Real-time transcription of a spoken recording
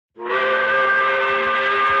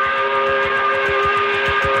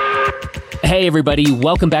Hey, everybody.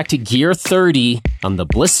 Welcome back to Gear 30 on the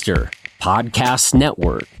Blister Podcast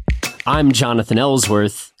Network. I'm Jonathan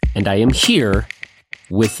Ellsworth, and I am here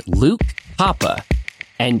with Luke Papa.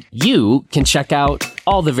 And you can check out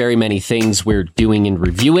all the very many things we're doing and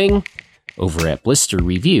reviewing over at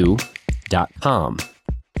blisterreview.com.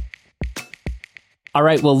 All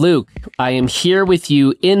right, well, Luke, I am here with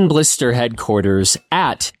you in Blister headquarters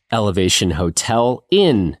at Elevation Hotel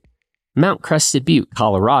in Mount Crested Butte,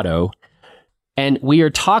 Colorado. And we are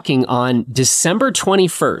talking on December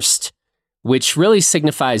 21st, which really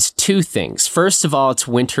signifies two things. First of all, it's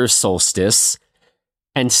winter solstice.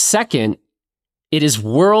 And second, it is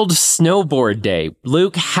World Snowboard Day.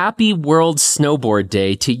 Luke, happy World Snowboard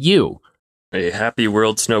Day to you. A happy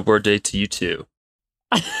World Snowboard Day to you too.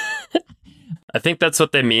 I think that's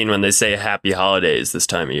what they mean when they say happy holidays this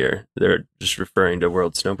time of year. They're just referring to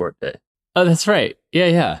World Snowboard Day. Oh, that's right.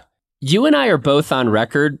 Yeah. You and I are both on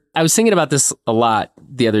record. I was thinking about this a lot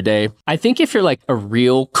the other day. I think if you're like a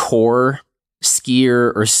real core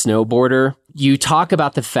skier or snowboarder, you talk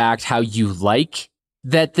about the fact how you like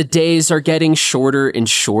that the days are getting shorter and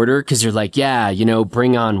shorter because you're like, yeah,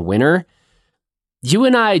 bring on winter. You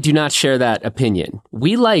and I do not share that opinion.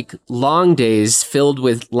 We like long days filled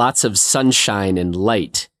with lots of sunshine and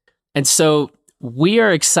light. And so we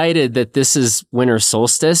are excited that this is winter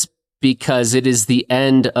solstice because it is the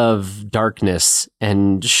end of darkness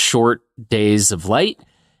and short days of light.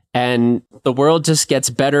 And the world just gets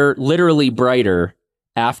better, literally brighter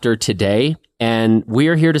after today. And we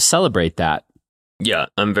are here to celebrate that. Yeah,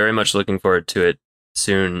 I'm very much looking forward to it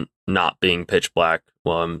soon not being pitch black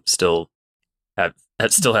while I'm still have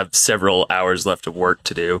several hours left of work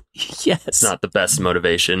to do. Yes. It's not the best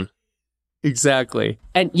motivation. Exactly.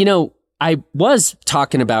 And, I was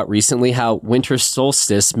talking about recently how winter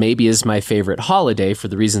solstice maybe is my favorite holiday for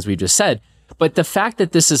the reasons we just said. But the fact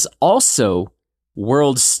that this is also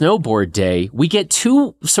World Snowboard Day, we get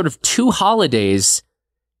two holidays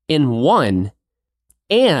in one.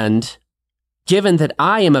 And given that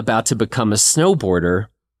I am about to become a snowboarder,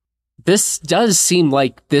 this does seem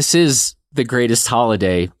like this is the greatest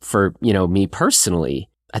holiday for, me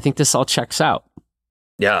personally. I think this all checks out.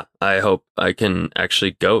 Yeah, I hope I can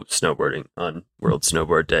actually go snowboarding on World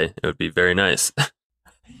Snowboard Day. It would be very nice.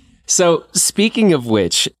 So speaking of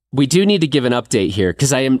which, we do need to give an update here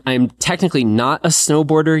because I'm technically not a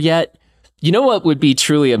snowboarder yet. You know what would be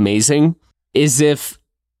truly amazing is if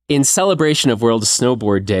in celebration of World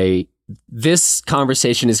Snowboard Day, this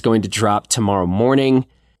conversation is going to drop tomorrow morning.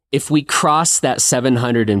 If we cross that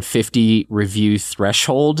 750 review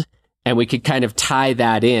threshold and we could kind of tie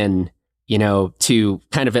that in, to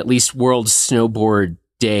kind of at least World Snowboard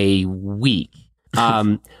Day week.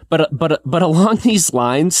 But along these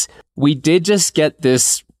lines, we did just get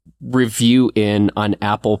this review in on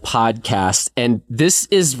Apple Podcasts, and this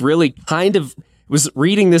is really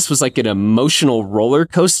reading this was like an emotional roller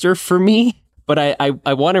coaster for me. But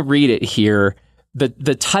I want to read it here.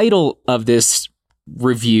 The title of this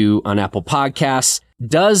review on Apple Podcasts,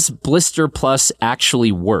 Does Blister Plus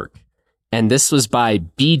Actually Work? And this was by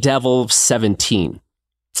BDevil17.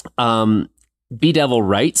 BDevil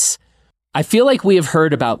writes, I feel like we have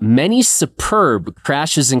heard about many superb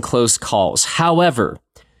crashes and close calls. However,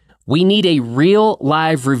 we need a real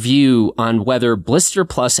live review on whether Blister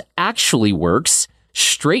Plus actually works,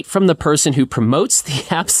 straight from the person who promotes the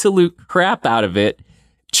absolute crap out of it,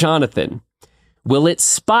 Jonathan. Will it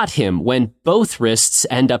spot him when both wrists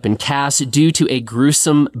end up in cast due to a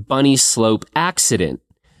gruesome bunny slope accident?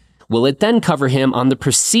 Will it then cover him on the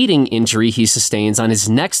preceding injury he sustains on his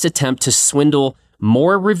next attempt to swindle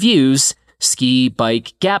more reviews, ski,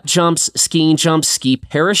 bike, gap jumps, ski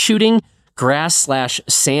parachuting,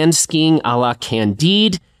 grass/sand skiing a la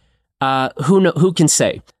Candide? Who can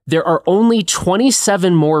say? There are only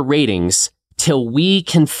 27 more ratings till we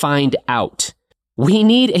can find out. We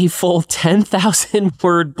need a full 10,000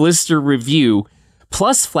 word blister review,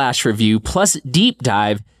 plus flash review, plus deep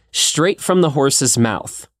dive straight from the horse's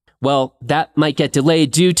mouth. Well, that might get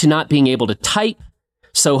delayed due to not being able to type,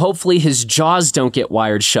 so hopefully his jaws don't get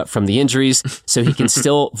wired shut from the injuries, so he can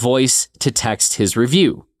still voice to text his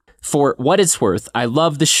review. For what it's worth, I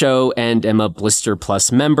love the show and am a Blister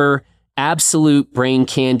Plus member, absolute brain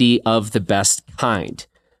candy of the best kind.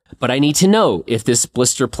 But I need to know if this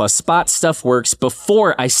Blister Plus spot stuff works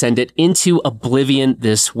before I send it into oblivion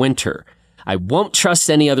this winter. I won't trust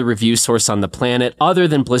any other review source on the planet other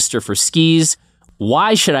than Blister for skis.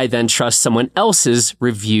 Why should I then trust someone else's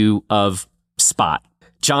review of Spot?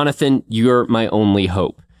 Jonathan, you're my only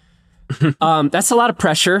hope. That's a lot of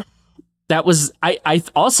pressure. I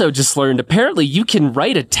also just learned, apparently you can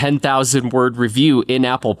write a 10,000 word review in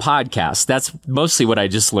Apple Podcasts. That's mostly what I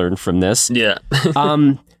just learned from this. Yeah.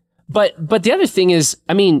 But the other thing is,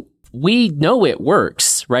 I mean, we know it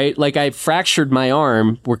works, right? Like I fractured my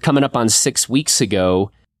arm. We're coming up on 6 weeks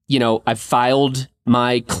ago. You know, I filed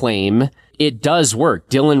my claim. It does work.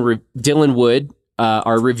 Dylan Wood,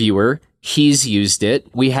 our reviewer, he's used it.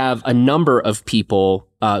 We have a number of people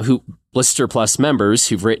who Blister Plus members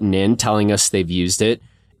who've written in telling us they've used it.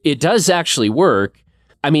 It does actually work.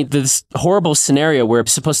 I mean, this horrible scenario where I'm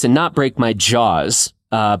supposed to not break my jaws,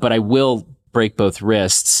 but I will break both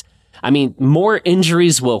wrists. I mean, more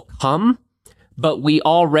injuries will come, but we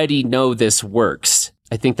already know this works.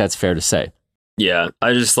 I think that's fair to say. Yeah,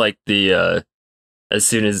 I just like the, as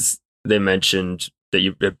soon as they mentioned that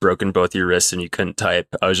you had broken both your wrists and you couldn't type,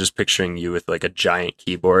 I was just picturing you with like a giant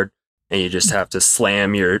keyboard and you just have to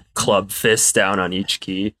slam your club fist down on each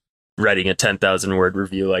key. Writing a 10,000 word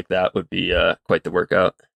review like that would be quite the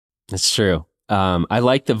workout. That's true. I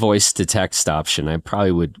like the voice to text option. I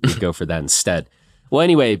probably would go for that instead. Well,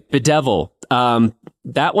 anyway, Bedevil,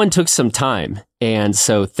 that one took some time. And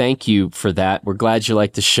so thank you for that. We're glad you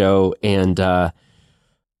liked the show. And I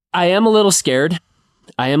am a little scared.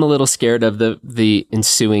 I am a little scared of the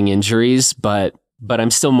ensuing injuries, but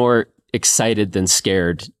I'm still more excited than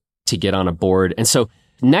scared to get on a board. And so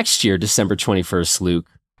next year, December 21st, Luke,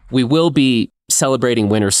 we will be celebrating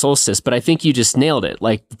winter solstice, but I think you just nailed it.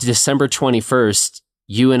 Like December 21st,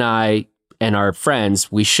 you and I and our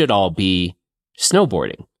friends, we should all be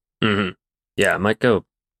snowboarding. Mm-hmm. Yeah, I might go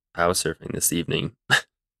power surfing this evening.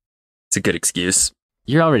 It's a good excuse.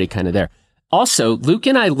 You're already kind of there. Also, Luke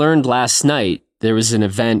and I learned last night, there was an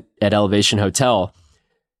event at Elevation Hotel.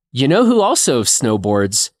 You know who also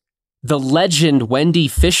snowboards? The legend Wendy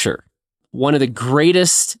Fisher, one of the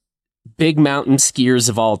greatest big mountain skiers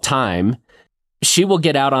of all time. She will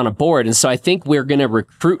get out on a board. And so I think we're going to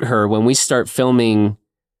recruit her when we start filming,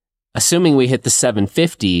 assuming we hit the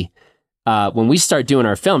 750. When we start doing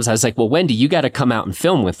our films, I was like, well, Wendy, you got to come out and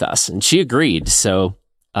film with us. And she agreed. So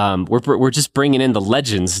we're just bringing in the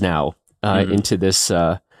legends now into this.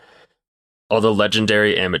 All the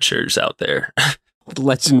legendary amateurs out there.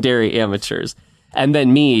 Legendary amateurs. And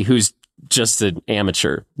then me, who's just an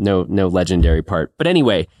amateur. No legendary part. But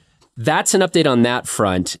anyway, that's an update on that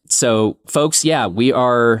front. So folks, yeah,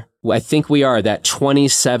 I think we are that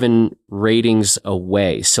 27 ratings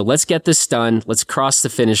away. So let's get this done. Let's cross the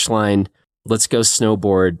finish line. Let's go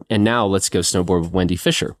snowboard. And now let's go snowboard with Wendy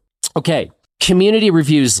Fisher. Okay. Community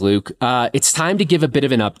reviews, Luke. It's time to give a bit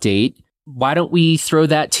of an update. Why don't we throw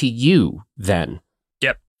that to you then?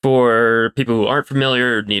 Yep. For people who aren't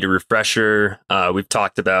familiar or need a refresher, we've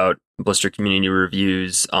talked about Blister community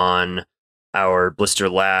reviews on our Blister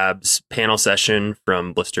Labs panel session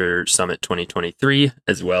from Blister Summit 2023,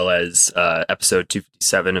 as well as episode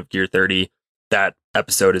 257 of Gear 30. That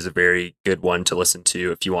episode is a very good one to listen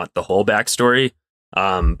to if you want the whole backstory.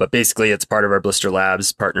 But basically, it's part of our Blister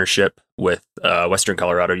Labs partnership with Western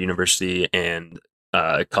Colorado University and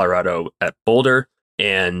Colorado at Boulder.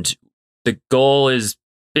 And the goal is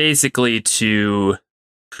basically to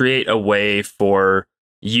create a way for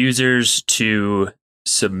users to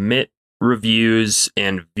submit reviews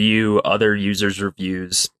and view other users'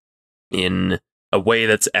 reviews in a way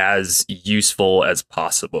that's as useful as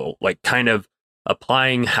possible, like kind of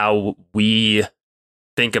applying how we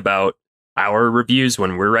think about our reviews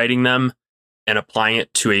when we're writing them and applying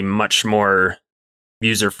it to a much more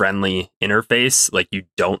user-friendly interface. Like you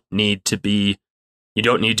don't need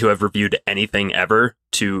to have reviewed anything ever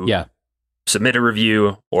to submit a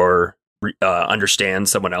review or understand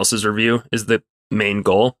someone else's review is the main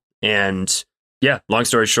goal. And yeah, long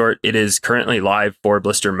story short, it is currently live for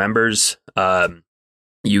Blister members.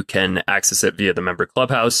 You can access it via the member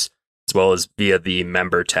clubhouse, as well as via the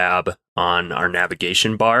member tab on our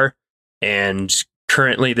navigation bar. And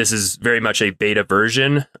currently, this is very much a beta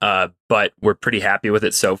version, but we're pretty happy with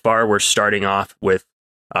it so far. We're starting off with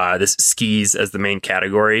this skis as the main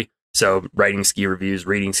category. So writing ski reviews,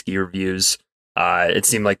 reading ski reviews. It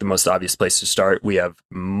seemed like the most obvious place to start. We have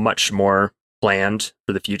much more planned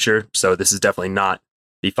for the future. So this is definitely not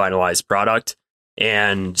the finalized product.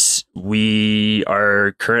 And we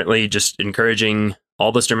are currently just encouraging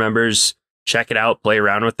all Blister members, check it out, play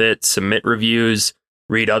around with it, submit reviews,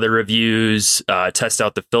 read other reviews, test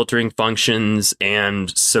out the filtering functions,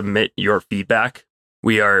 and submit your feedback.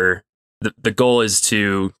 The goal is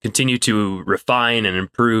to continue to refine and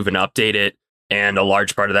improve and update it. And a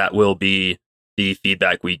large part of that will be the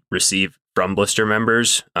feedback we receive from Blister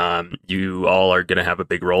members. You all are going to have a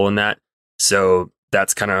big role in that. So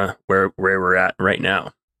that's kind of where we're at right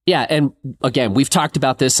now. Yeah, and again, we've talked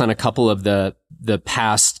about this on a couple of the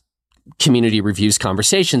past community reviews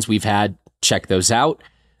conversations we've had. Check those out.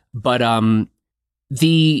 But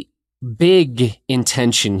the big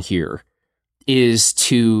intention here is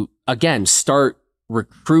to, again, start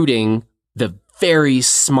recruiting the very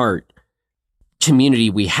smart community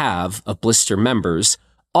we have of Blister members,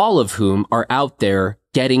 all of whom are out there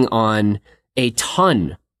getting on a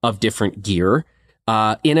ton of different gear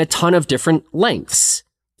in a ton of different lengths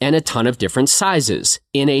and a ton of different sizes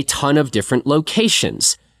in a ton of different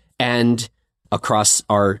locations. And across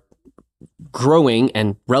our growing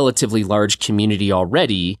and relatively large community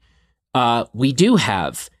already, we do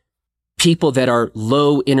have people that are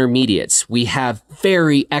low intermediates. We have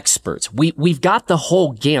very experts. We've got the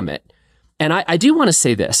whole gamut. And I do want to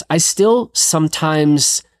say this. I still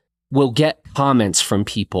sometimes will get comments from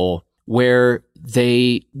people where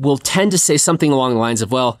they will tend to say something along the lines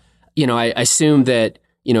of, well, I assume that,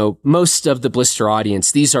 most of the Blister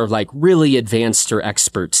audience, these are like really advanced or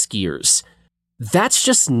expert skiers. That's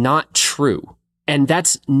just not true. And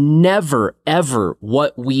that's never, ever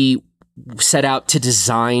what we set out to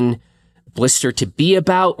design Blister to be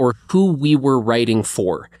about or who we were writing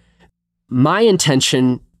for. My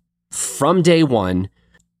intention from day one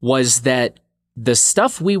was that the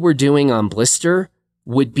stuff we were doing on Blister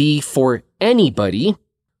would be for anybody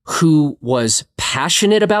who was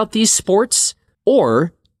passionate about these sports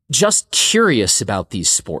or just curious about these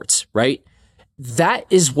sports, right? That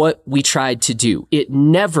is what we tried to do. It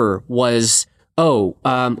never was,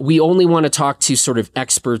 we only want to talk to sort of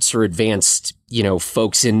experts or advanced,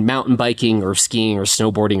 folks in mountain biking or skiing or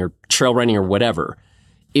snowboarding or trail running or whatever.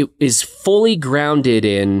 It is fully grounded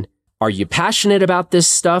in, are you passionate about this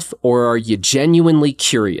stuff or are you genuinely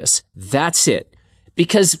curious? That's it.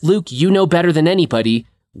 Because Luke, you know better than anybody,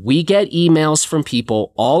 we get emails from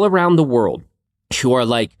people all around the world who are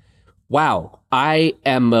like, wow, I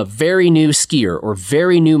am a very new skier or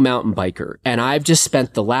very new mountain biker, and I've just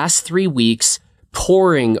spent the last 3 weeks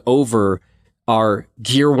poring over our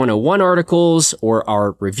Gear 101 articles or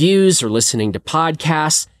our reviews or listening to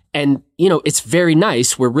podcasts. And, it's very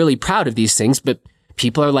nice. We're really proud of these things, but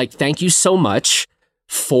people are like, thank you so much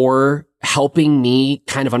for helping me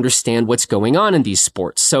kind of understand what's going on in these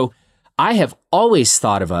sports. So I have always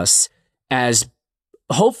thought of us as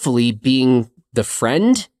hopefully being the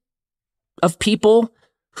friend of people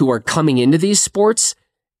who are coming into these sports.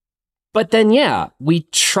 But then, we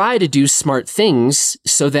try to do smart things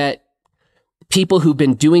so that people who've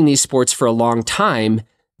been doing these sports for a long time,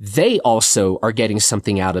 they also are getting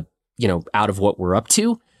something out of what we're up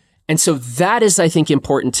to. And so that is, I think,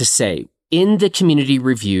 important to say. In the community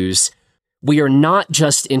reviews, we are not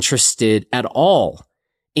just interested at all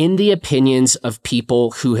in the opinions of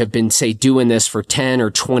people who have been, say, doing this for 10 or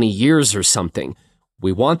 20 years or something.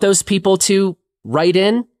 We want those people to write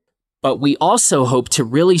in, but we also hope to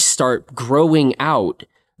really start growing out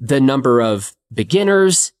the number of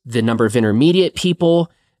beginners, the number of intermediate people.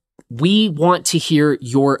 We want to hear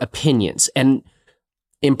your opinions. And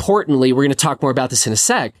importantly, we're going to talk more about this in a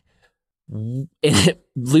sec.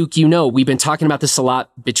 Luke, we've been talking about this a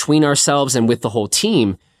lot between ourselves and with the whole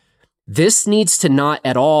team. This needs to not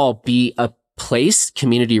at all be a place,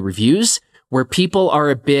 community reviews, where people are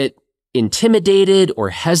a bit intimidated or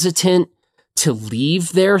hesitant to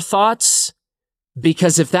leave their thoughts.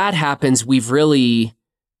 Because if that happens, we've really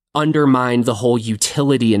undermined the whole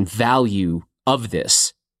utility and value of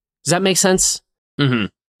this. Does that make sense? Mm-hmm.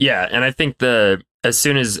 Yeah, and I think as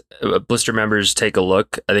soon as Blister members take a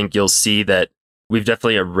look, I think you'll see that we've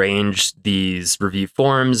definitely arranged these review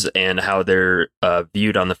forms and how they're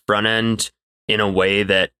viewed on the front end in a way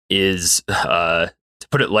that is, to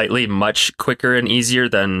put it lightly, much quicker and easier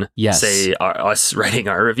than, say, us writing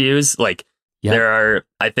our reviews. Like, there are,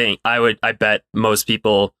 I bet most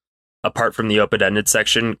people, apart from the open-ended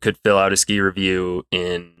section, could fill out a ski review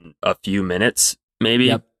in a few minutes, maybe.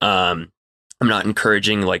 Yep. I'm not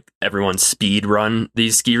encouraging like everyone speed run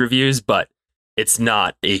these ski reviews, but it's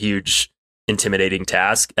not a huge intimidating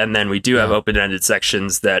task. And then we do have open-ended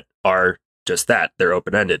sections that are just that. They're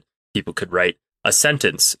open-ended. People could write a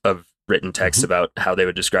sentence of written text about how they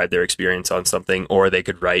would describe their experience on something, or they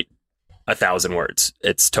could write 1,000 words.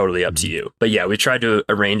 It's totally up to you. But we tried to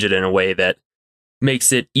arrange it in a way that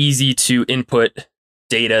makes it easy to input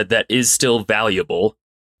data that is still valuable.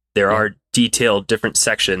 There are detailed different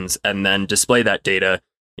sections, and then display that data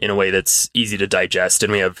in a way that's easy to digest.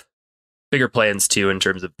 And we have bigger plans too in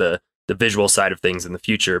terms of the visual side of things in the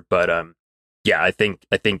future. But I think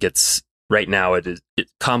it's right now it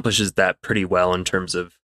accomplishes that pretty well in terms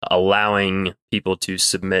of allowing people to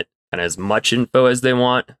submit kind of as much info as they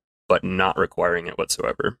want, but not requiring it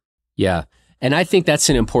whatsoever. Yeah. And I think that's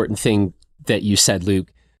an important thing that you said,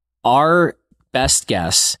 Luke. Our best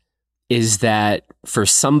guess is that for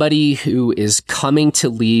somebody who is coming to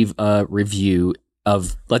leave a review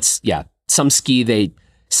of, some ski they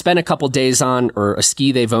spent a couple days on, or a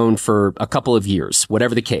ski they've owned for a couple of years,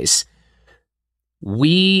 whatever the case,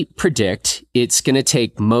 we predict it's going to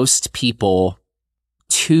take most people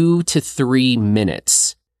 2 to 3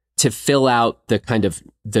 minutes to fill out the kind of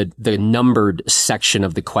the numbered section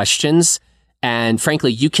of the questions. And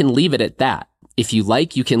frankly, you can leave it at that. If you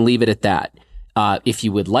like, you can leave it at that. If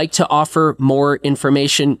you would like to offer more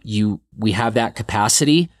information, we have that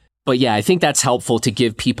capacity. But yeah, I think that's helpful to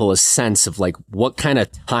give people a sense of like, what kind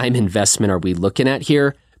of time investment are we looking at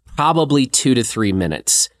here? Probably 2 to 3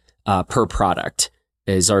 minutes per product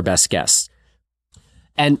is our best guess.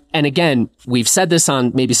 And again, we've said this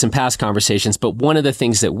on maybe some past conversations, but one of the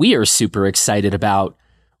things that we are super excited about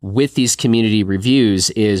with these community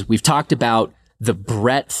reviews is we've talked about the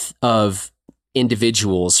breadth of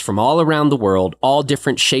individuals from all around the world, all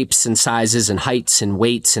different shapes and sizes and heights and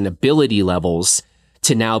weights and ability levels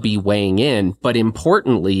to now be weighing in. But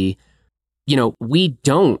importantly, we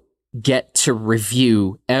don't get to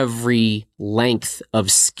review every length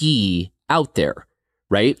of ski out there,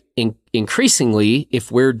 right? Increasingly,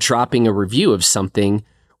 if we're dropping a review of something,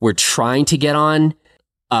 we're trying to get on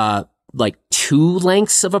like 2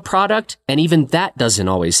 lengths of a product, and even that doesn't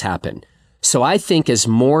always happen. So I think as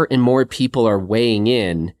more and more people are weighing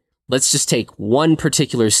in, let's just take one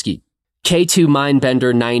particular ski, K2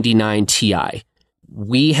 Mindbender 99 Ti.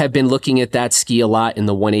 We have been looking at that ski a lot in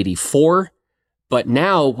the 184, but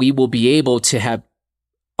now we will be able to have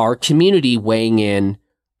our community weighing in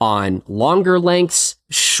on longer lengths,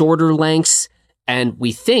 shorter lengths, and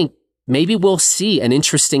we think maybe we'll see an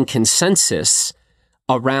interesting consensus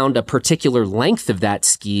around a particular length of that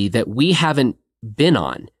ski that we haven't been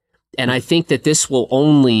on. And I think that this will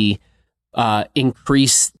only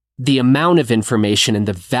increase the amount of information and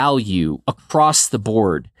the value across the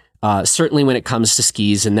board, certainly when it comes to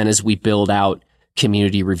skis, and then as we build out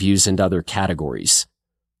community reviews and other categories.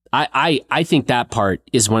 I think that part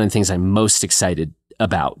is one of the things I'm most excited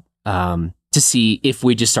about, to see if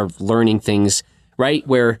we just are learning things, right?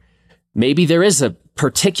 Where maybe there is a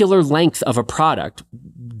particular length of a product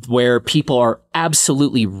where people are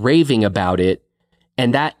absolutely raving about it,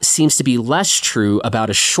 and that seems to be less true about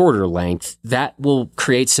a shorter length. That will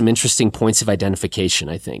create some interesting points of identification,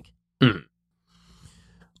 I think. Mm.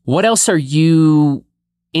 What else are you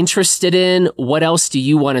interested in? What else do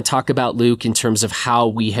you want to talk about, Luke, in terms of how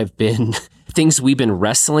we have been, things we've been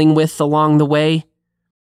wrestling with along the way?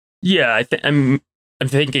 Yeah, I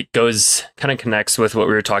think it kind of connects with what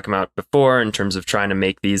we were talking about before in terms of trying to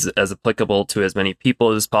make these as applicable to as many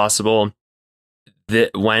people as possible.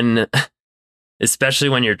 Especially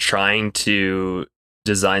when you're trying to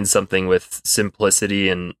design something with simplicity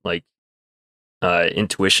and like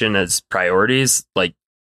intuition as priorities, like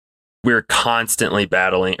we're constantly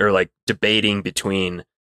battling or like debating between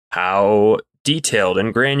how detailed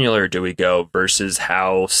and granular do we go versus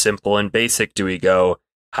how simple and basic do we go?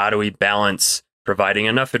 How do we balance providing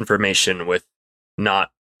enough information with not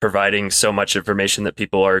providing so much information that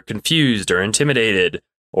people are confused or intimidated,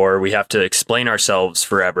 or we have to explain ourselves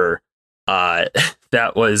forever?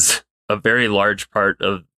 That was a very large part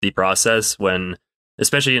of the process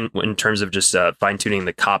especially in terms of just fine-tuning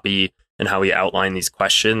the copy and how we outline these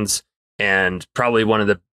questions. And probably one of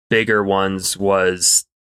the bigger ones was,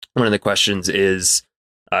 one of the questions is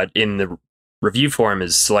in the review form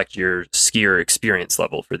is select your skier experience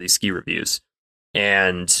level for these ski reviews.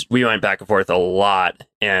 And we went back and forth a lot.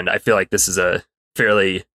 And I feel like this is a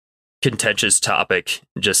fairly contentious topic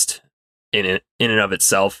just in and of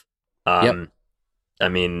itself. Yep. I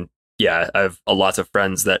mean, yeah, I have lots of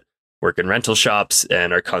friends that work in rental shops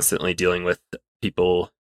and are constantly dealing with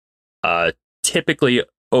people typically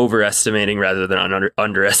overestimating rather than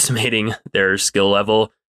underestimating their skill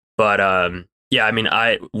level. But yeah, I mean,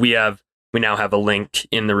 we now have a link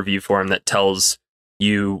in the review form that tells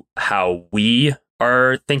you how we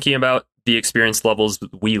are thinking about the experience levels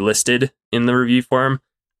we listed in the review form.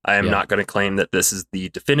 I am not going to claim that this is the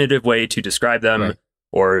definitive way to describe them. Right.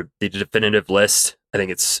 Or the definitive list. I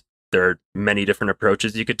think there are many different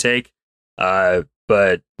approaches you could take.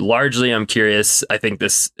 But largely, I'm curious. I think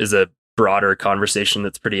this is a broader conversation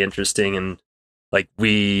that's pretty interesting. And like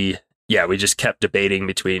we just kept debating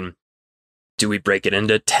between, do we break it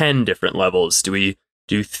into 10 different levels? Do we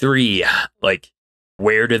do 3? Like,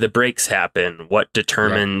 where do the breaks happen? What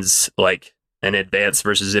determines like an advanced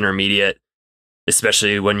versus intermediate,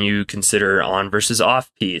 especially when you consider on versus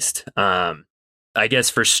off piste? I guess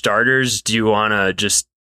for starters, do you want to just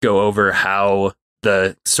go over how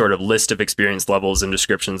the sort of list of experience levels and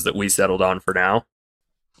descriptions that we settled on for now?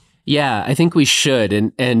 Yeah, I think we should.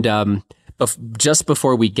 And just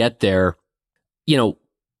before we get there,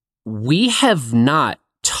 we have not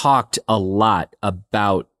talked a lot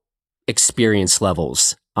about experience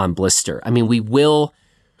levels on Blister. I mean, we will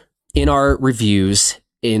in our reviews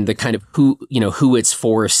in the kind of who it's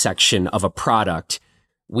for section of a product,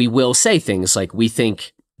 we will say things like, we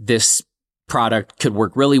think this product could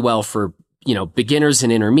work really well for, beginners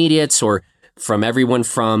and intermediates, or from everyone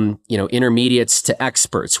from, intermediates to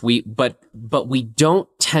experts. But we don't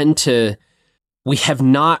tend to, we have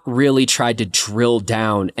not really tried to drill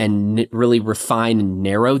down and really refine and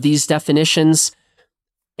narrow these definitions,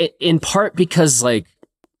 in part because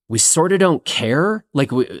we sort of don't care.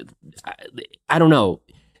 I don't know.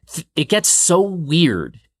 It gets so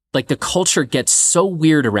weird. The culture gets so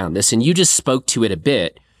weird around this. And you just spoke to it a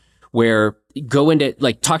bit, where go into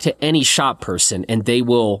talk to any shop person and they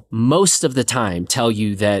will most of the time tell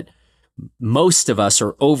you that most of us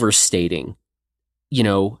are overstating,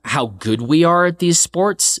 how good we are at these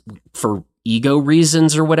sports for ego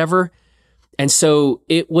reasons or whatever. And so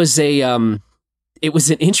it was an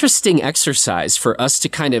interesting exercise for us to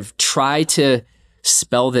kind of try to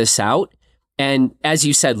spell this out. And as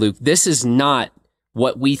you said, Luke, this is not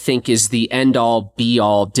what we think is the end all be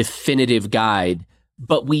all definitive guide,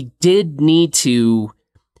 but we did need to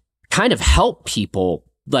kind of help people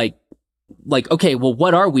okay, well,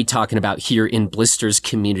 what are we talking about here in Blister's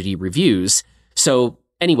community reviews? So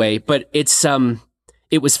anyway, but it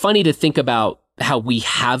was funny to think about how we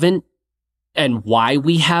haven't and why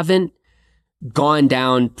we haven't gone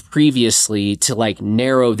down previously to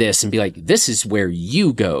narrow this and be like, this is where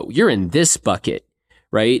you go. You're in this bucket,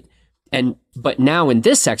 right? But now in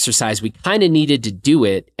this exercise, we kind of needed to do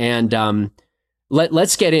it. And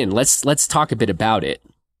let's get in. Let's talk a bit about it.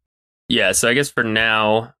 Yeah, so I guess for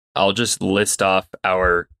now, I'll just list off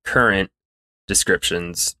our current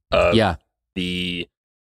descriptions of the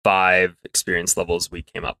 5 experience levels we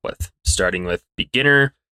came up with, starting with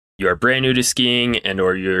beginner. You are brand new to skiing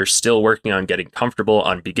or you're still working on getting comfortable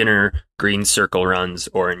on beginner green circle runs,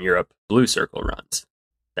 or in Europe, blue circle runs.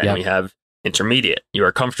 Then we have intermediate. You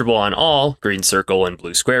are comfortable on all green circle and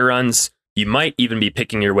blue square runs. You might even be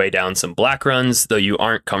picking your way down some black runs, though you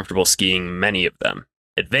aren't comfortable skiing many of them.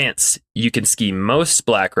 Advanced. You can ski most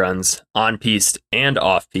black runs, on-piste and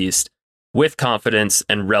off-piste, with confidence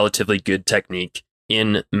and relatively good technique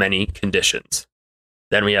in many conditions.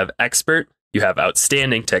 Then we have expert. You have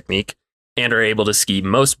outstanding technique and are able to ski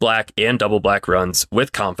most black and double black runs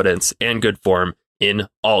with confidence and good form in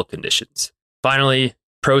all conditions. Finally,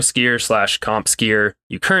 pro skier / comp skier.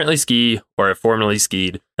 You currently ski or have formerly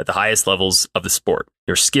skied at the highest levels of the sport.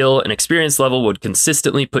 Your skill and experience level would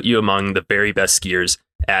consistently put you among the very best skiers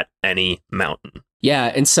at any mountain.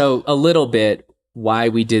 Yeah, and so a little bit why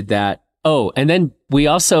we did that. Oh, and then we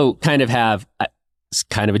also kind of have, it's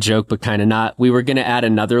kind of a joke, but kind of not. We were going to add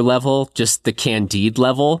another level, just the Candide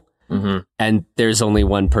level. Mm-hmm. And there's only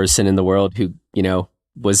one person in the world who,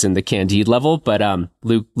 was in the Candide level. But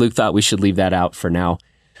Luke thought we should leave that out for now.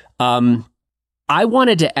 I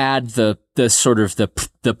wanted to add the sort of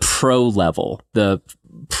the pro level, the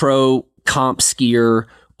pro comp skier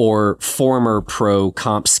or former pro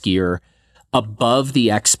comp skier above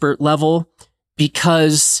the expert level,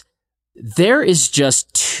 because there is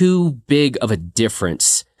just too big of a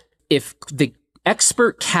difference. If the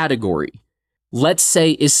expert category, let's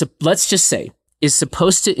just say is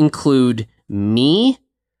supposed to include me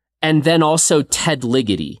and then also Ted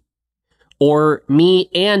Ligety, or me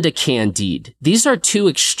and a Candide. These are two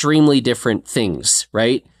extremely different things,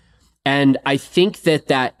 right? And I think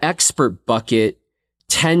that expert bucket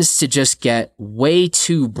tends to just get way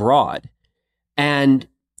too broad. And,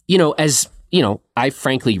 I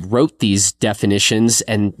frankly wrote these definitions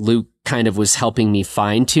and Luke kind of was helping me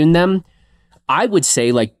fine tune them. I would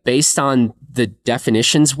say, based on the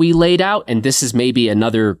definitions we laid out, and this is maybe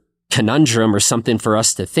another conundrum or something for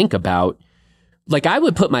us to think about, I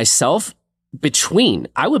would put myself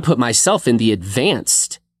in the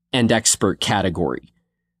advanced and expert category.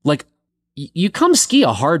 You come ski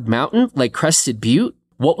a hard mountain like Crested Butte.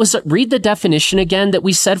 What was it? Read the definition again that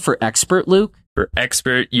we said for expert, Luke. For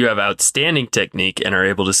expert, you have outstanding technique and are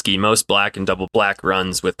able to ski most black and double black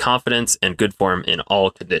runs with confidence and good form in all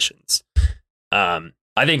conditions. I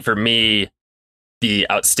think for me, the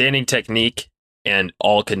outstanding technique and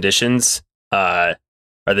all conditions are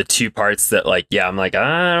the two parts that I'm I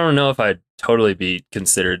don't know if I'd totally be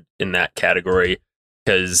considered in that category,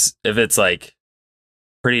 because if it's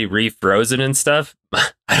pretty refrozen and stuff,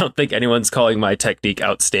 I don't think anyone's calling my technique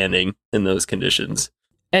outstanding in those conditions.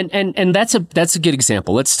 And that's a good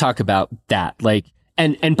example. Let's talk about that. Like,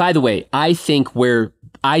 and by the way, I think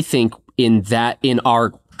in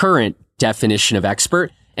our current definition of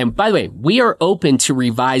expert, and by the way, we are open to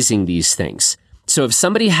revising these things. So if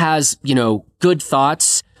somebody has, good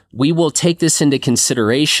thoughts, we will take this into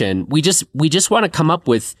consideration. We just want to come up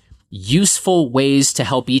with useful ways to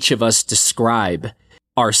help each of us describe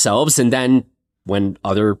ourselves. And then when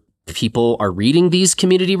other people are reading these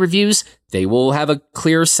community reviews, they will have a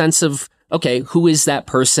clear sense of, okay, who is that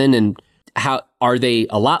person and how are they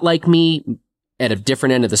a lot like me at a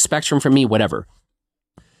different end of the spectrum from me, whatever.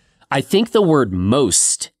 I think the word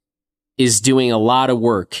most is doing a lot of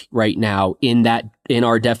work right now in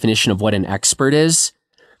our definition of what an expert is.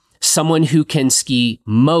 Someone who can ski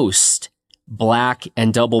most black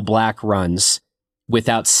and double black runs with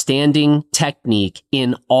outstanding technique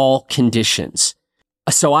in all conditions.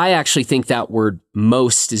 So I actually think that word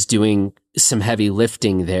most is doing some heavy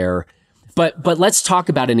lifting there. But let's talk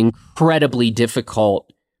about an incredibly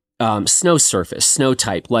difficult snow surface, snow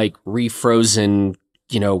type, like refrozen,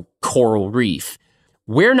 coral reef.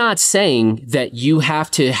 We're not saying that you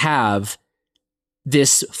have to have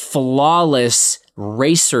this flawless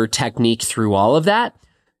racer technique through all of that.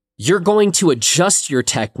 You're going to adjust your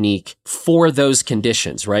technique for those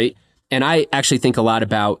conditions, right? And I actually think a lot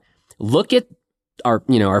about, look at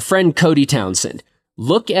our friend Cody Townsend.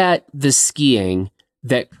 Look at the skiing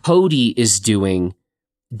that Cody is doing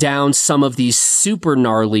down some of these super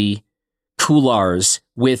gnarly couloirs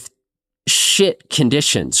with shit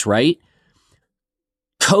conditions, right?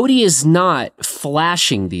 Cody is not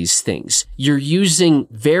flashing these things. You're using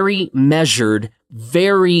very measured,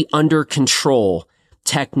 very under control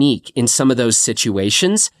technique in some of those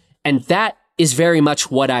situations. And that is very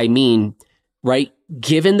much what I mean, right?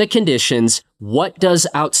 Given the conditions, what does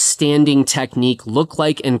outstanding technique look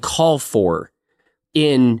like and call for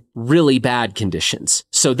in really bad conditions?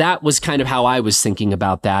 So that was kind of how I was thinking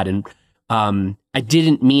about that. And I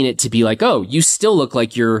didn't mean it to be like, oh, you still look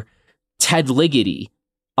like you're Ted Ligety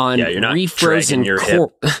on you're not refrozen your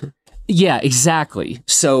hip. Yeah, exactly.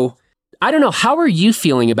 So I don't know. How are you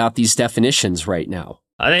feeling about these definitions right now?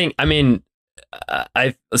 I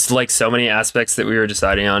it's like so many aspects that we were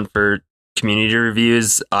deciding on for community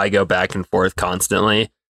reviews. I go back and forth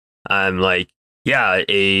constantly. I'm like, yeah,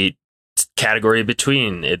 a category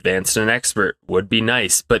between advanced and expert would be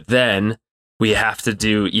nice, but then we have to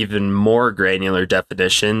do even more granular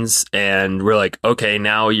definitions. And we're like, okay,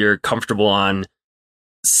 now you're comfortable on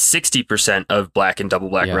 60% of black and double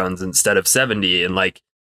black runs instead of 70. And like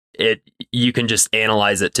you can just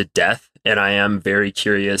analyze it to death. And I am very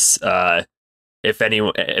curious, if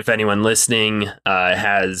anyone listening,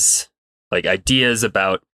 has like ideas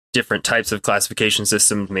about different types of classification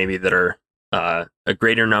systems, maybe that are, a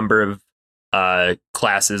greater number of,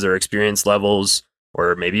 classes or experience levels,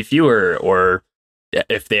 or maybe fewer, or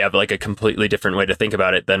if they have like a completely different way to think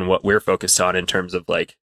about it than what we're focused on in terms of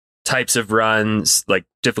like types of runs, like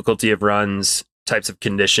difficulty of runs, types of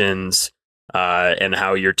conditions, and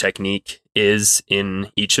how your technique is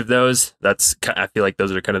in each of those. I feel like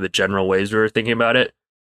those are kind of the general ways we were thinking about it.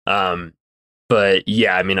 But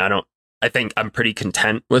yeah, I mean, I think I'm pretty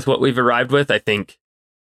content with what we've arrived with. I think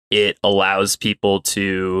it allows people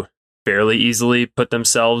to fairly easily put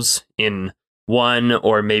themselves in one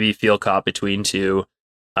or maybe feel caught between two.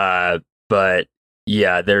 But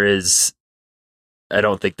yeah, I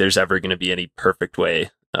don't think there's ever going to be any perfect way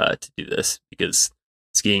to do this, because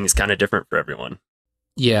skiing is kind of different for everyone.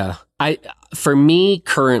 Yeah. For me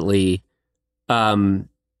currently, I'm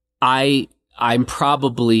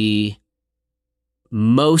probably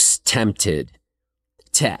most tempted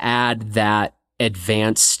to add that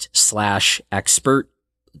advanced/expert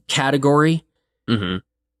category. Mm-hmm.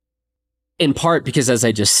 In part because, as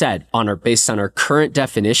I just said, based on our current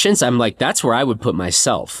definitions, I'm like, that's where I would put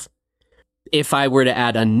myself. If I were to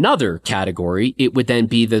add another category, it would then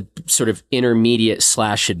be the sort of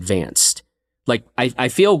intermediate/advanced. Like, I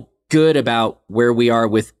feel good about where we are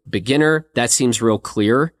with beginner. That seems real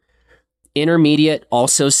clear. Intermediate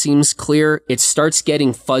also seems clear. It starts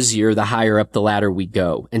getting fuzzier the higher up the ladder we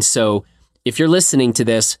go. And so if you're listening to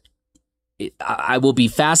this, I will be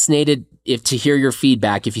fascinated to hear your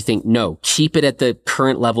feedback. If you think, no, keep it at the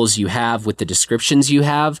current levels you have with the descriptions you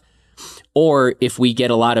have. Or if we get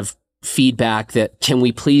a lot of feedback that, can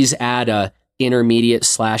we please add a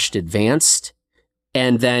intermediate/advanced?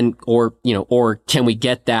 And then, or can we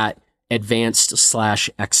get that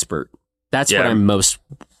advanced/expert? That's what I'm most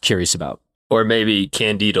curious about. Or maybe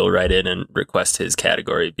Candide will write in and request his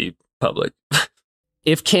category be public.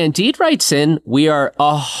 if Candide writes in, we are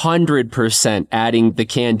 100% adding the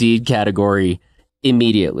Candide category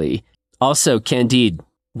immediately. Also, Candide,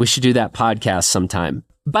 we should do that podcast sometime.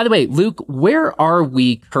 By the way, Luke, where are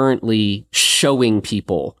we currently showing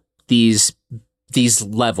people these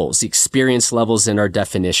levels, the experience levels in our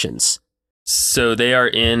definitions? So they are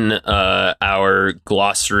in our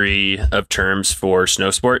glossary of terms for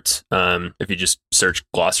snow sports. If you just search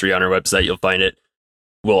glossary on our website, you'll find it.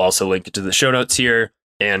 We'll also link it to the show notes here.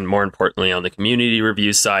 And more importantly, on the community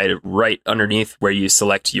review side, right underneath where you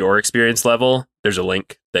select your experience level, there's a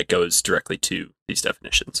link that goes directly to these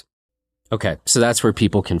definitions. Okay, so that's where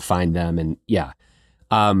people can find them. And yeah,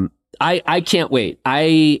 I can't wait.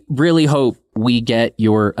 I really hope we get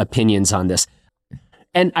your opinions on this.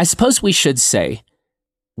 And I suppose we should say,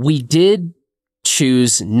 we did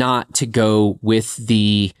choose not to go with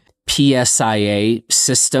the PSIA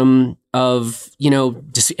system of,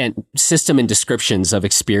 system and descriptions of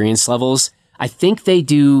experience levels. I think they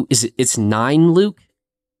do, it's 9, Luke?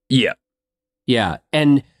 Yeah. Yeah.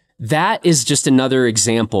 And that is just another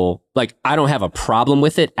example. Like, I don't have a problem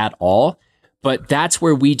with it at all, but that's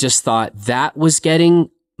where we just thought that was getting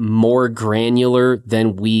more granular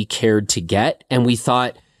than we cared to get. And we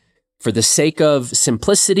thought, for the sake of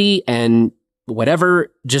simplicity and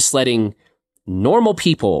whatever, just letting normal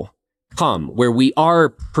people come where we are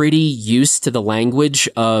pretty used to the language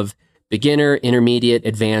of beginner, intermediate,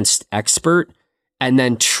 advanced, expert, and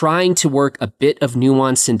then trying to work a bit of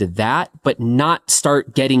nuance into that, but not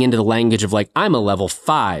start getting into the language of like, I'm a level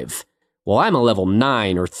 5. Well, I'm a level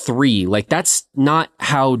 9 or 3. Like, that's not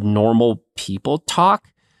how normal people talk.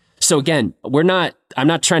 So again, I'm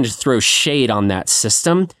not trying to throw shade on that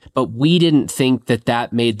system, but we didn't think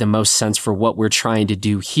that made the most sense for what we're trying to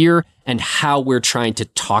do here and how we're trying to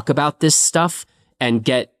talk about this stuff and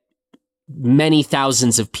get many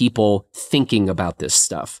thousands of people thinking about this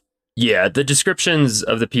stuff. Yeah, the descriptions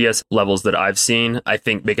of the PS levels that I've seen, I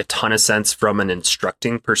think make a ton of sense from an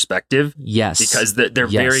instructing perspective. Yes. Because they're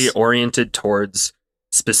very oriented towards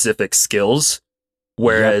specific skills.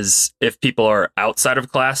 Whereas if people are outside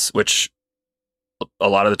of class, which a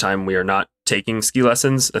lot of the time we are not taking ski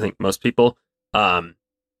lessons, I think most people, I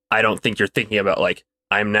don't think you're thinking about like,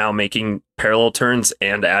 I'm now making parallel turns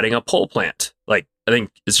and adding a pole plant. Like, I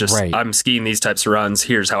think it's just, I'm skiing these types of runs.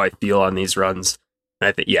 Here's how I feel on these runs. And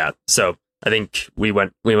I think, so I think we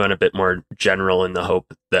went a bit more general in the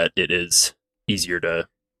hope that it is easier to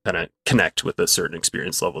kind of connect with a certain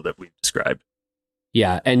experience level that we've described.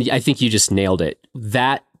 Yeah, and I think you just nailed it.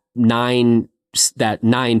 That 9-point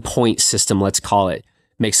system, let's call it,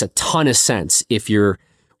 makes a ton of sense. If you're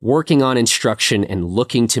working on instruction and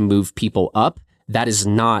looking to move people up, that is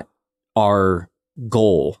not our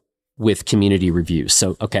goal with community reviews.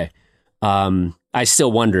 So, okay. I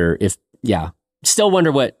still wonder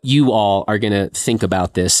what you all are going to think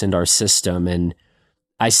about this and our system. And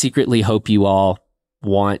I secretly hope you all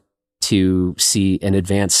want to see an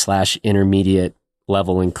advanced/intermediate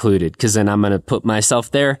level included, because then I'm going to put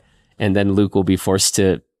myself there and then Luke will be forced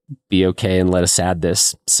to be okay and let us add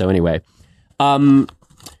this. So anyway,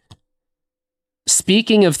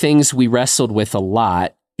 speaking of things we wrestled with a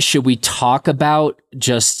lot, should we talk about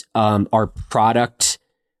just our product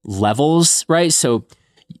levels, right? So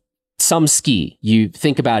some ski, you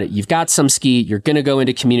think about it, you've got some ski, you're going to go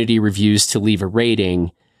into community reviews to leave a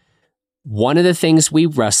rating. One of the things we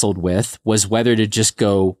wrestled with was whether to just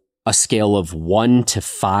go a scale of 1 to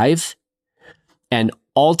 5. And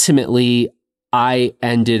ultimately, I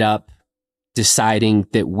ended up deciding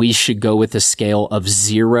that we should go with a scale of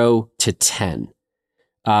 0 to 10.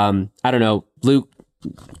 I don't know, Luke,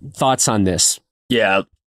 thoughts on this? Yeah.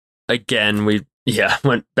 Again, we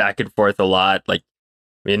went back and forth a lot. Like,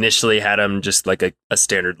 we initially had them just like a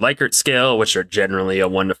standard Likert scale, which are generally a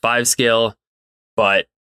 1 to 5 scale. But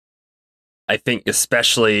I think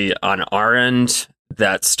especially on our end,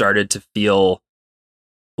 that started to feel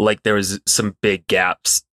like there was some big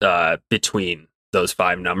gaps between those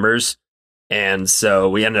 5 numbers. And so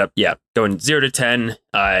we ended up, going 0 to 10.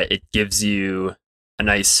 It gives you a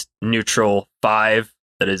nice neutral 5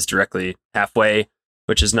 that is directly halfway,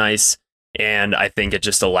 which is nice. And I think it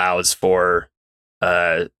just allows for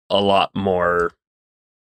a lot more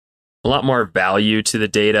value to the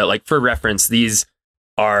data. Like, for reference, these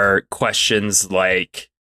are questions like,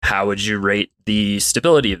 how would you rate the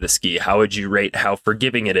stability of the ski? How would you rate how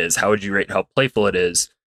forgiving it is? How would you rate how playful it is?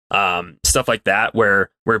 Stuff like that, where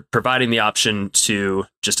we're providing the option to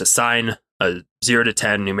just assign a 0 to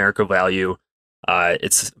 10 numerical value.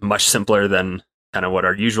 It's much simpler than kind of what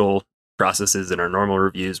our usual process is in our normal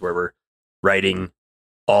reviews, where we're writing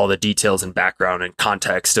all the details and background and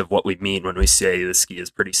context of what we mean when we say the ski is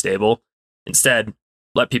pretty stable. Instead,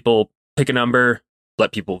 let people pick a number,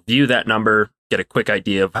 let people view that number, get a quick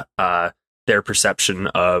idea of their perception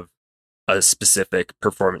of a specific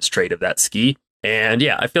performance trait of that ski. And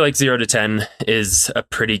yeah, I feel like 0 to 10 is a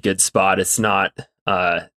pretty good spot. It's not,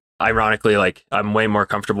 ironically, like I'm way more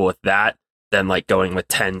comfortable with that than like going with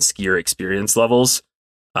 10 skier experience levels.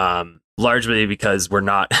 Largely because we're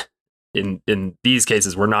not, in these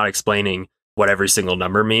cases, we're not explaining what every single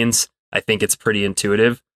number means. I think it's pretty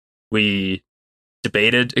intuitive. We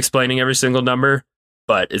debated explaining every single number,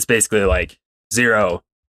 but it's basically like 0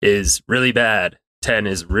 is really bad, 10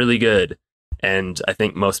 is really good. And I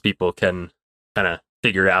think most people can kind of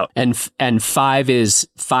figure out. And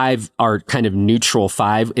 5 are kind of neutral.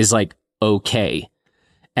 5 is like okay.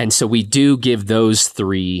 And so we do give those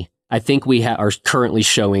 3. I think we are currently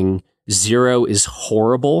showing 0 is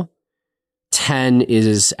horrible, 10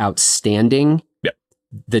 is outstanding. Yep.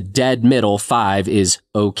 The dead middle 5 is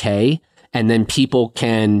okay. And then people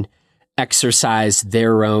can exercise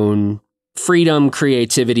their own freedom,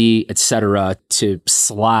 creativity, etc. to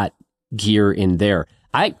slot gear in there.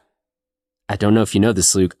 I don't know if you know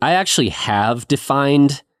this, Luke. I actually have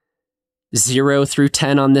defined 0 through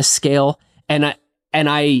 10 on this scale, and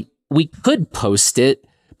we could post it,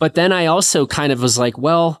 but then I also kind of was like,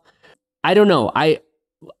 well, I don't know. I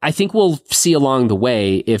think we'll see along the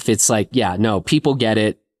way if it's like, yeah, no, people get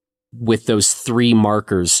it with those 3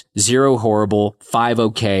 markers: 0 horrible, 5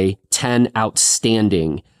 okay, 10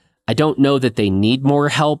 outstanding. I don't know that they need more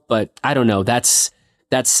help, but I don't know. That's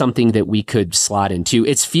something that we could slot into.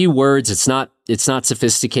 It's few words. It's not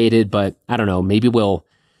sophisticated, but I don't know. Maybe we'll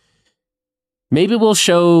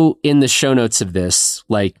show in the show notes of this,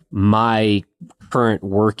 like my current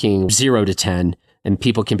working 0 to 10, and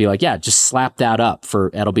people can be like, yeah, just slap that up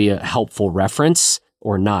it'll be a helpful reference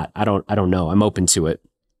or not. I don't know. I'm open to it.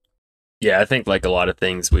 Yeah, I think like a lot of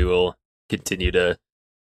things, we will continue to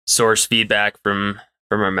source feedback from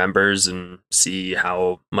our members and see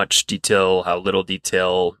how much detail, how little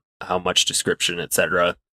detail, how much description,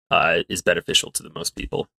 etc., is beneficial to the most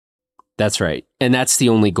people. That's right. And that's the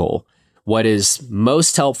only goal. What is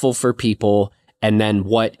most helpful for people, and then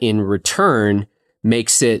what in return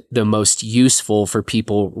makes it the most useful for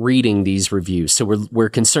people reading these reviews. So we're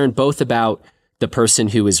concerned both about the person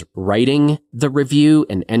who is writing the review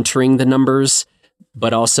and entering the numbers,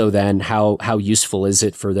 but also then how useful is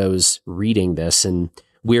it for those reading this? And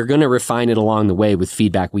we're going to refine it along the way with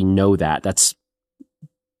feedback. We know that. That's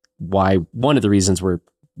why one of the reasons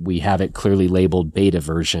we have it clearly labeled beta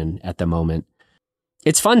version at the moment.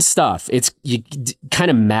 It's fun stuff. It's kind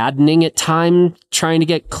of maddening at time trying to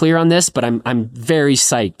get clear on this, but I'm very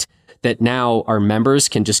psyched that now our members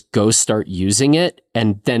can just go start using it,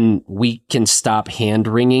 and then we can stop hand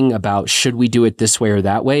wringing about should we do it this way or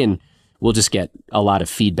that way, and we'll just get a lot of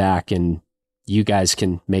feedback, and you guys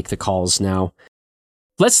can make the calls now.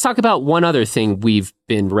 Let's talk about one other thing we've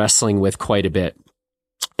been wrestling with quite a bit,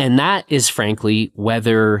 and that is frankly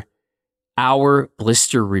whether our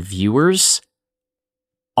Blister reviewers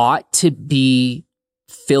ought to be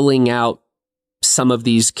filling out some of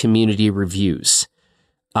these community reviews.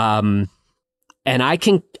 And I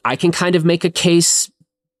can kind of make a case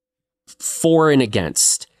for and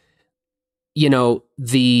against. You know,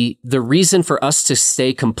 the reason for us to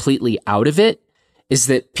stay completely out of it is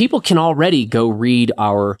that people can already go read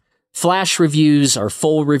our flash reviews, our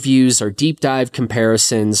full reviews, our deep dive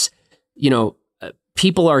comparisons. You know,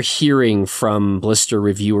 people are hearing from Blister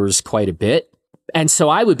reviewers quite a bit. And so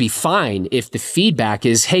I would be fine if the feedback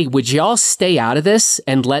is, hey, would y'all stay out of this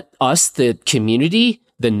and let us, the community,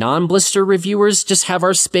 the non-Blister reviewers, just have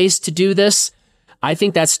our space to do this? I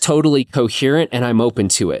think that's totally coherent, and I'm open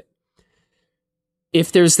to it.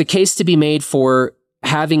 If there's the case to be made for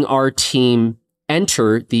having our team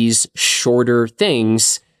enter these shorter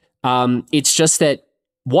things, it's just that,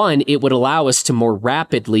 one, it would allow us to more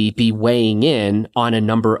rapidly be weighing in on a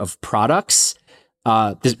number of products.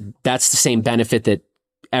 That's the same benefit that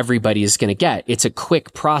everybody is going to get. It's a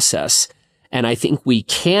quick process. And I think we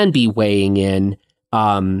can be weighing in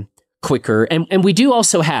quicker. And we do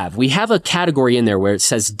also have a category in there where it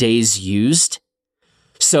says days used.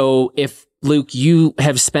 So if, Luke, you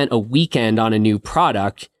have spent a weekend on a new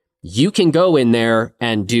product, you can go in there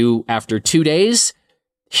and do, after 2 days,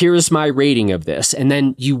 here's my rating of this. And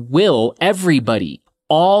then everybody,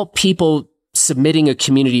 all people submitting a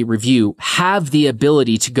community review have the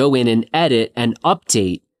ability to go in and edit and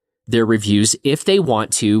update their reviews if they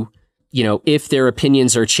want to, you know, if their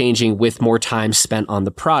opinions are changing with more time spent on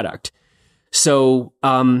the product. So,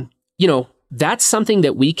 you know, that's something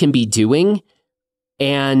that we can be doing.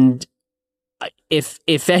 And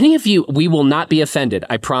if any of you, we will not be offended,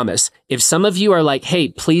 I promise. If some of you are like, hey,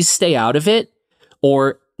 please stay out of it,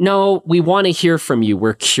 or no, we want to hear from you,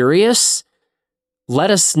 we're curious,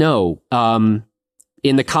 let us know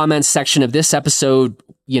in the comments section of this episode,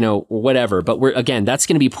 or whatever. But again, that's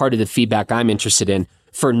going to be part of the feedback I'm interested in.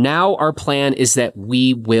 For now, our plan is that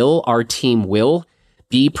our team will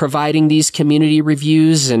be providing these community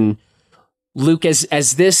reviews. And Luke,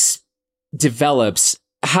 as this develops,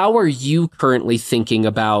 how are you currently thinking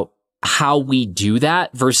about how we do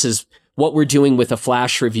that versus what we're doing with a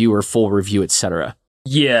flash review or full review, etc.?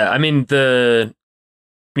 Yeah, I mean, the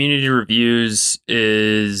community reviews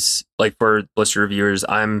is like for Blister reviewers,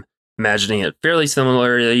 I'm imagining it fairly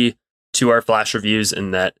similarly to our flash reviews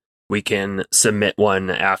in that we can submit one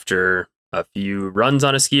after a few runs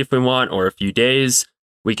on a ski if we want, or a few days.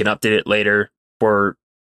 We can update it later. For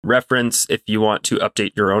reference, if you want to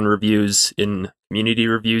update your own reviews in community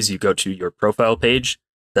reviews, you go to your profile page.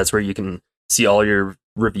 That's where you can see all your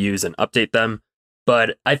reviews and update them.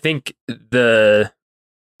 But I think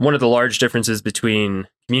one of the large differences between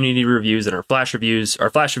community reviews and our flash reviews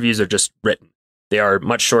are just written. They are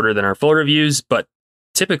much shorter than our full reviews, but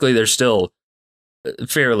typically they're still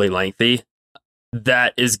fairly lengthy.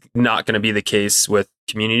 That is not going to be the case with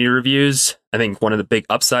community reviews. I think one of the big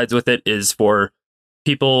upsides with it is for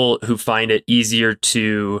people who find it easier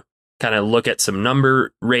to kind of look at some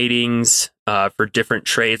number ratings for different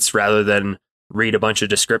traits rather than read a bunch of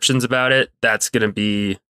descriptions about it. That's going to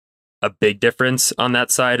be a big difference on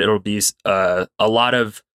that side. It'll be a lot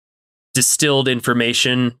of distilled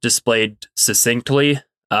information displayed succinctly.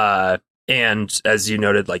 And as you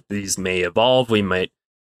noted, like these may evolve. We might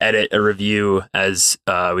edit a review as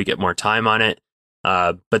we get more time on it.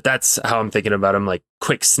 But that's how I'm thinking about them, like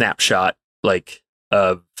quick snapshot, like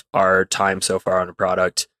of our time so far on a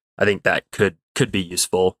product. I think that could be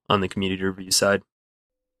useful on the community review side.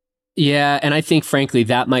 Yeah, and I think frankly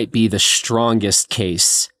that might be the strongest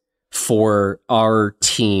case for our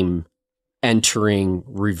team entering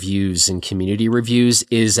reviews and community reviews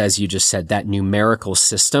is, as you just said, that numerical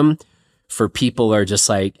system for people are just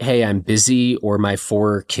like, hey, I'm busy, or my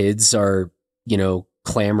 4 kids are,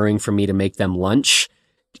 clamoring for me to make them lunch.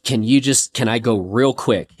 Can I go real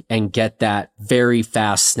quick and get that very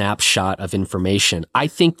fast snapshot of information? I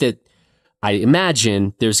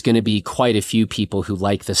imagine there's going to be quite a few people who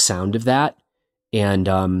like the sound of that. And,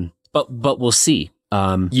 but we'll see.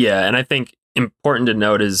 Yeah. And I think important to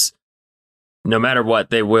note is no matter what,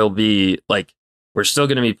 they will be like, we're still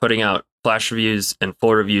going to be putting out flash reviews and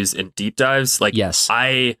full reviews and deep dives. Like, yes,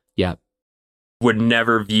 would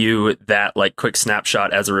never view that like quick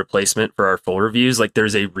snapshot as a replacement for our full reviews. Like,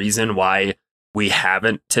 there's a reason why we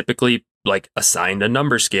haven't typically like assigned a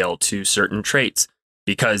number scale to certain traits,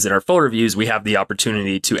 because in our full reviews, we have the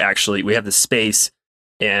opportunity to we have the space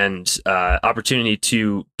and opportunity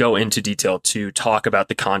to go into detail to talk about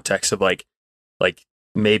the context of like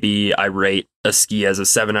maybe I rate a ski as a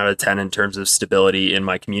 7 out of 10 in terms of stability in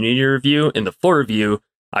my community review. In the full review,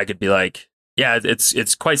 I could be like, yeah,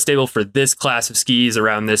 it's quite stable for this class of skis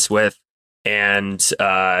around this width. And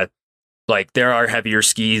like there are heavier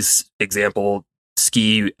skis, example,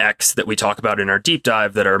 ski X that we talk about in our deep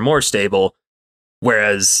dive that are more stable.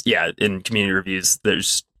 Whereas, yeah, in community reviews,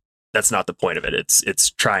 that's not the point of it.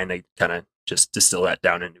 It's trying to kind of just distill that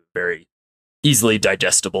down into very easily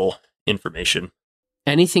digestible information.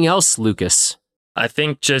 Anything else, Lucas? I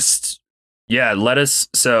think just, yeah, let us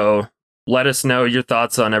know your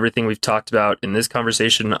thoughts on everything we've talked about in this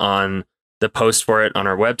conversation on the post for it on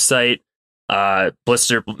our website.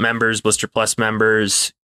 Blister members, Blister Plus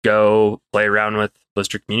members, go play around with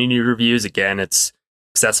Blister community reviews. Again, it's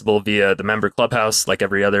accessible via the member clubhouse, like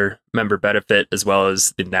every other member benefit, as well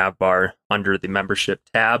as the nav bar under the membership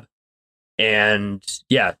tab. And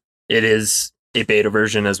yeah, it is a beta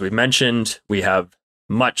version, as we mentioned. We have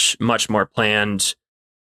much more planned.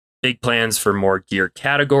 Big plans for more gear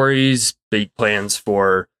categories, big plans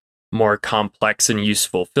for more complex and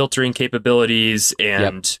useful filtering capabilities,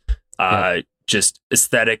 and just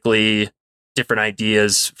aesthetically different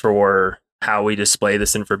ideas for how we display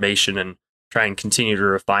this information and try and continue to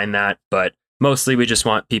refine that. But mostly we just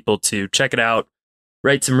want people to check it out,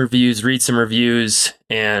 write some reviews, read some reviews,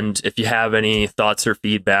 and if you have any thoughts or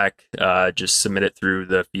feedback, just submit it through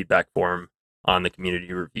the feedback form on the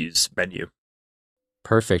community reviews menu.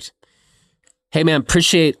 Perfect. Hey, man,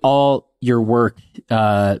 appreciate all your work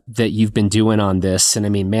that you've been doing on this. And I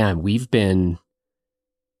mean, man,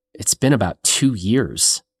 it's been about 2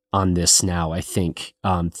 years on this now, I think,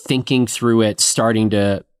 thinking through it, starting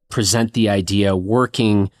to present the idea,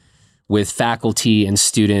 working with faculty and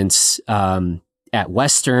students. at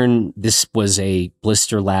Western. This was a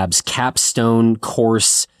Blister Labs capstone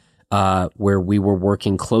course where we were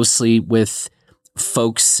working closely with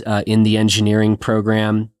folks in the engineering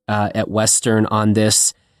program at Western on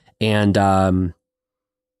this. And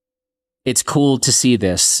it's cool to see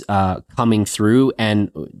this coming through.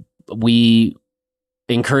 And we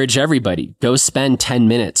encourage everybody, go spend 10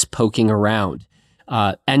 minutes poking around,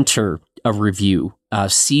 enter a review,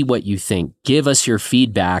 see what you think, give us your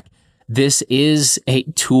feedback. This is a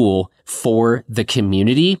tool for the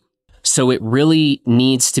community. So it really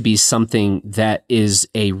needs to be something that is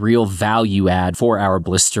a real value add for our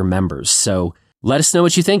Blister members. So let us know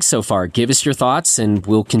what you think so far. Give us your thoughts and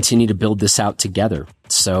we'll continue to build this out together.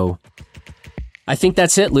 So I think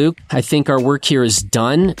that's it, Luke. I think our work here is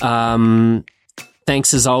done.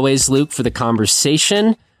 Thanks as always, Luke, for the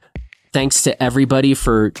conversation. Thanks to everybody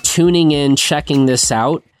for tuning in, checking this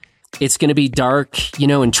out. It's going to be dark,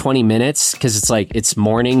 in 20 minutes because it's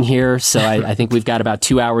morning here. So I think we've got about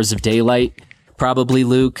 2 hours of daylight, probably,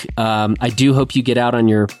 Luke. I do hope you get out on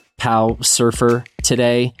your POW surfer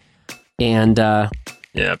today. And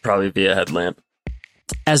yeah, probably via headlamp.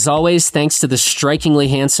 As always, thanks to the strikingly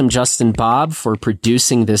handsome Justin Bob for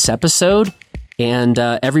producing this episode. And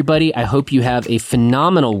everybody, I hope you have a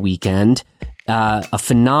phenomenal weekend, a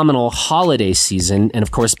phenomenal holiday season. And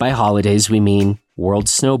of course, by holidays, we mean World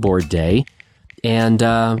Snowboard Day. And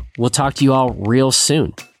we'll talk to you all real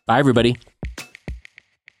soon. Bye, everybody.